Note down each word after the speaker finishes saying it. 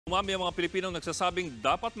Dumami ang mga Pilipinong nagsasabing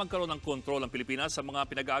dapat magkaroon ng kontrol ang Pilipinas sa mga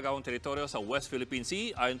pinag-aagawang teritoryo sa West Philippine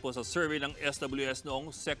Sea. Ayon po sa survey ng SWS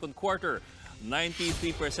noong second quarter,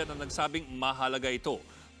 93% ang nagsabing mahalaga ito.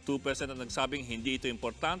 2% ang nagsabing hindi ito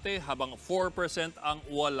importante, habang 4% ang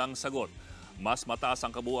walang sagot. Mas mataas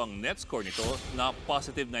ang kabuuang net score nito na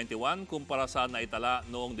positive 91 kumpara sa naitala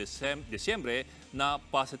noong Disyembre na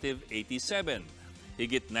positive 87.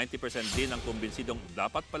 Higit 90% din ang kumbinsidong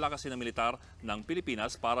dapat palakasin ng militar ng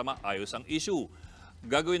Pilipinas para maayos ang issue.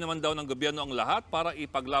 Gagawin naman daw ng gobyerno ang lahat para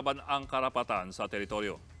ipaglaban ang karapatan sa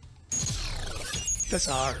teritoryo. That's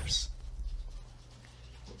ours.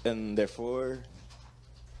 And therefore,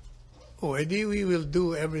 edi we will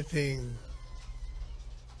do everything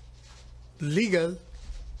legal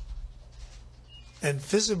and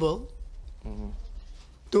feasible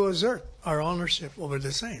to assert our ownership over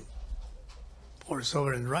the same, or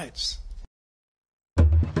sovereign rights.